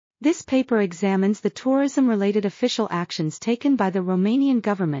This paper examines the tourism-related official actions taken by the Romanian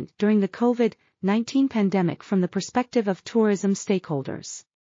government during the COVID-19 pandemic from the perspective of tourism stakeholders.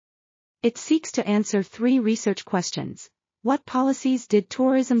 It seeks to answer 3 research questions. What policies did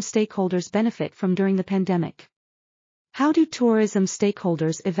tourism stakeholders benefit from during the pandemic? How do tourism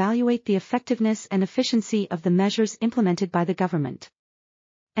stakeholders evaluate the effectiveness and efficiency of the measures implemented by the government?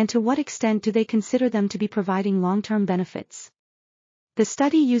 And to what extent do they consider them to be providing long-term benefits? The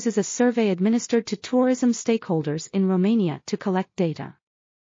study uses a survey administered to tourism stakeholders in Romania to collect data.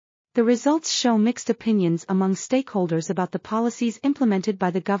 The results show mixed opinions among stakeholders about the policies implemented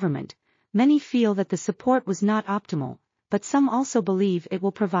by the government. Many feel that the support was not optimal, but some also believe it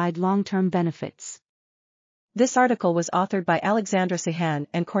will provide long-term benefits. This article was authored by Alexandra CEHAN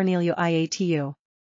and CORNELIU IATU.